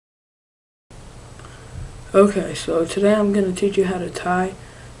Okay, so today I'm going to teach you how to tie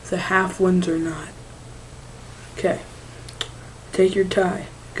the half Windsor knot. Okay, take your tie,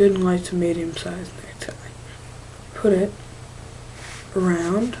 good and light to medium sized necktie. Put it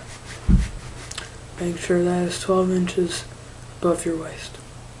around, make sure that is 12 inches above your waist.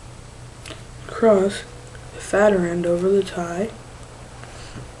 Cross the fatter end over the tie,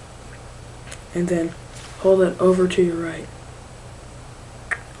 and then hold it over to your right.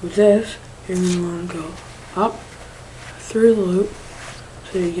 With this, you're going to want to go up through the loop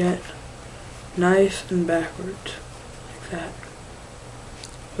so you get nice and backwards, like that.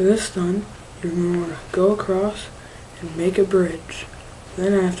 With this done, you're going to want to go across and make a bridge.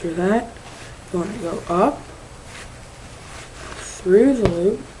 Then after that, you want to go up through the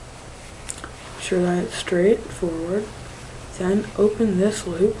loop, sure that it's straight forward, then open this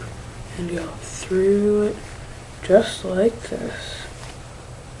loop and go through it just like this.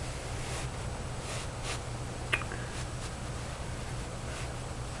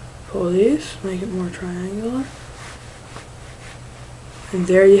 Pull these, make it more triangular. And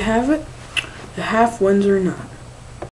there you have it, the half Windsor knot.